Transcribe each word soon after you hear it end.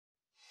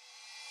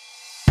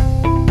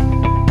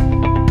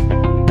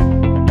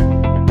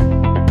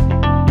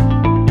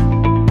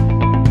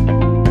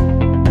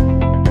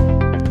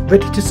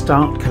Ready to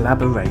start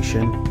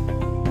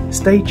collaboration?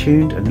 Stay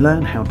tuned and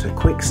learn how to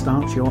quick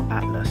start your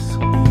atlas.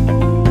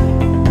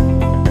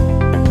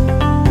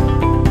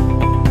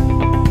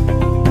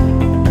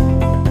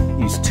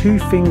 Use 2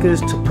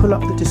 fingers to pull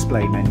up the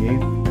display menu.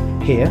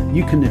 Here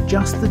you can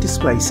adjust the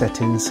display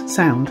settings,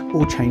 sound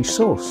or change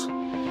source.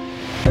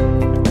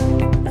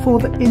 For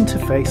the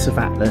interface of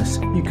Atlas,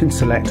 you can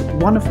select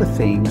one of the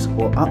themes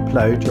or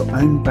upload your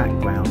own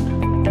background.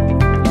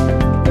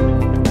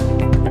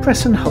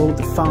 Press and hold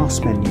the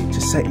fast menu to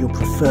set your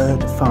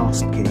preferred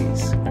fast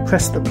keys.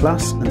 Press the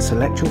plus and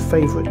select your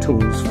favourite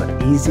tools for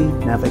easy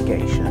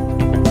navigation.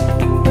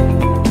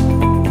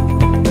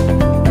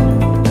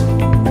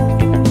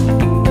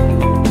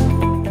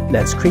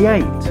 Let's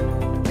create.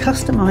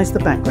 Customise the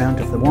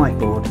background of the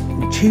whiteboard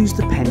and choose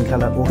the pen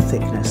colour or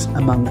thickness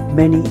among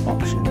many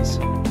options.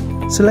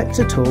 Select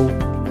a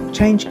tool,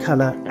 change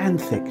colour and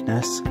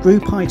thickness,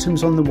 group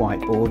items on the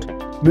whiteboard,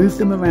 move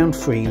them around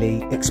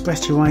freely,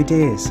 express your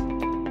ideas.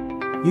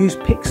 Use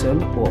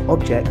pixel or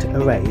object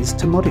arrays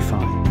to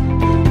modify.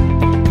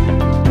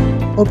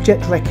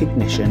 Object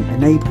recognition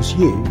enables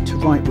you to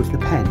write with the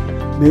pen,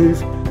 move,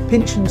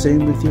 pinch and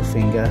zoom with your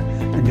finger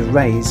and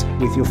erase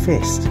with your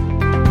fist.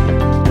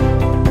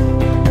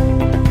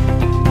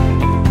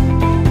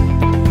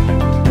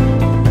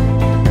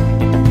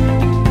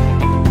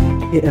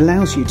 It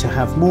allows you to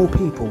have more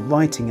people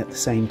writing at the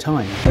same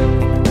time.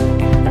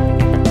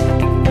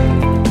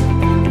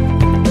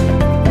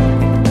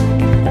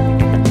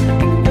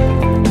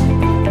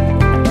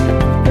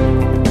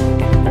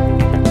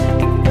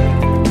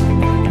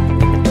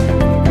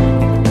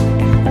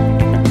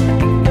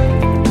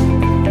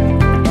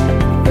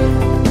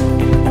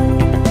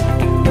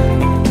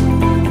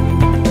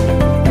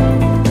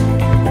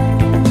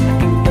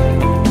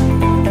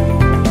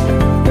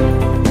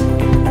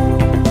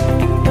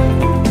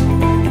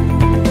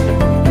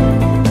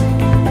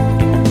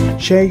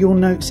 Share your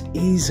notes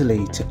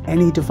easily to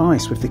any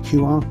device with the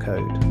QR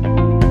code.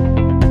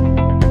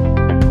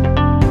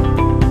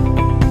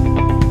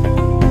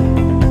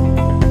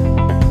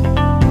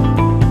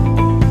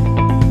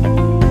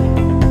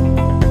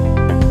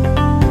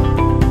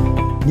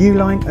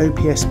 Newline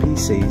OPS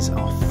PCs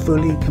are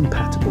fully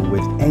compatible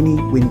with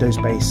any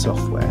Windows-based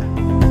software.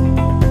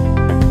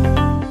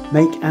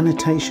 Make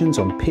annotations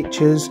on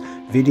pictures,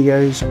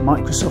 videos,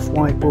 Microsoft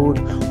Whiteboard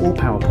or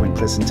PowerPoint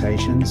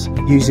presentations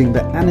using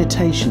the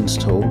Annotations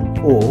tool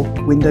or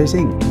Windows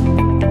Ink.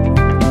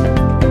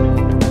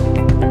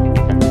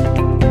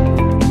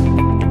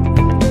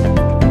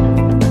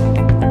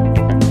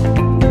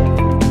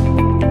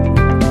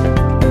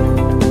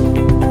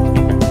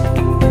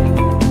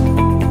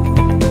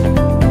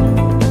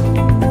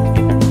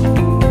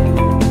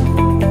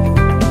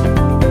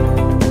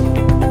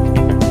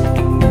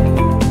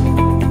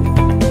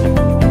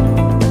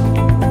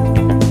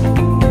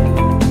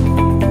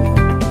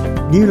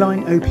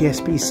 Newline OPS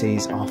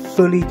PCs are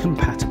fully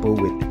compatible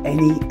with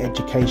any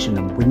education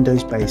and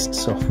Windows-based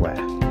software.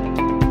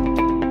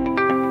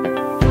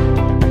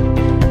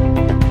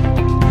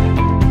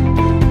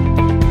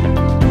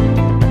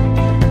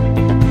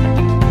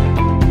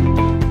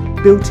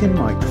 Built-in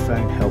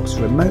microphone helps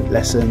remote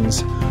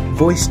lessons,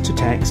 voice to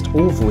text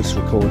or voice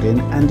recording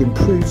and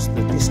improves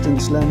the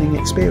distance learning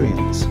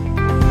experience.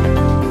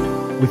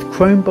 With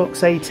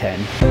Chromebox A10,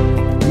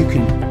 you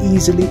can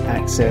easily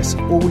access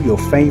all your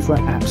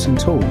favourite apps and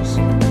tools.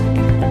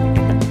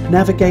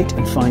 Navigate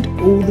and find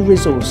all the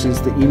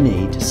resources that you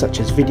need,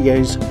 such as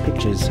videos,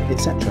 pictures,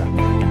 etc.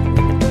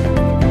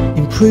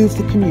 Improve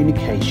the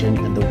communication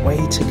and the way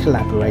to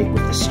collaborate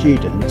with the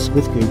students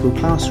with Google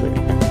Classroom.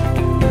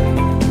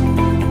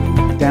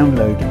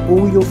 Download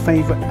all your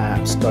favourite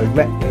apps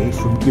directly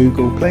from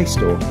Google Play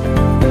Store.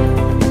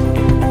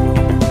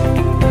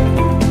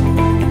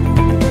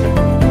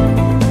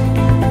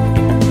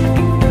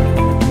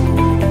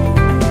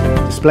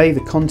 Display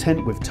the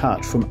content with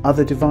touch from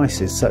other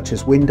devices such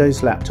as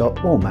Windows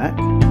laptop or Mac.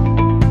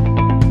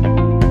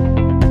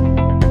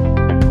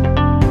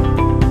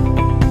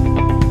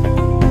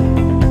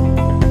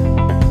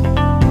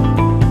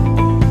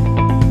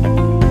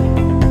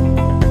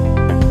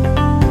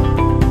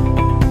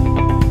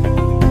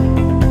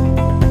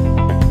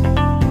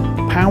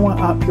 Power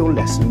up your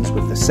lessons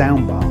with the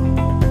soundbar.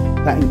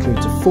 That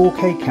includes a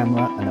 4K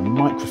camera and a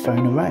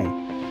microphone array.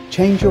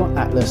 Change your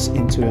Atlas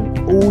into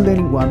an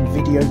all-in-one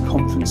video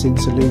conferencing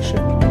solution.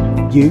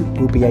 You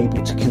will be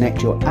able to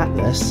connect your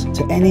Atlas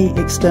to any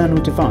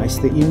external device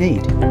that you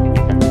need.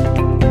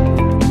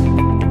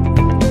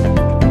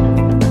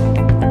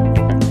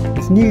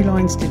 With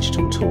Newline's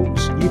digital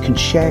tools, you can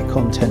share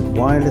content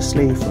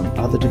wirelessly from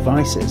other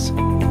devices.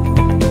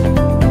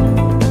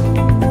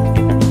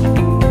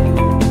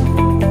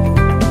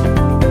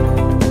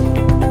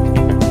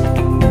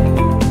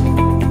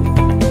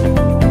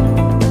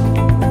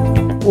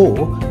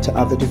 Or to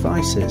other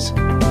devices.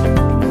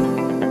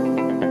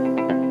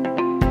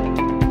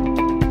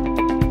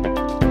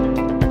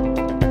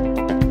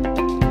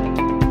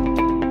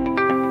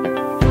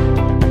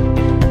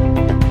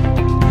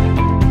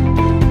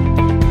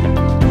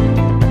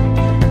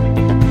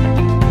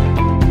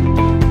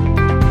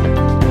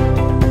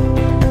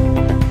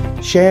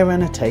 Share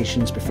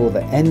annotations before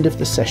the end of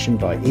the session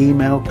by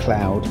email,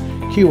 cloud,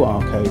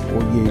 QR code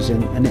or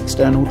using an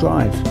external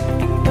drive.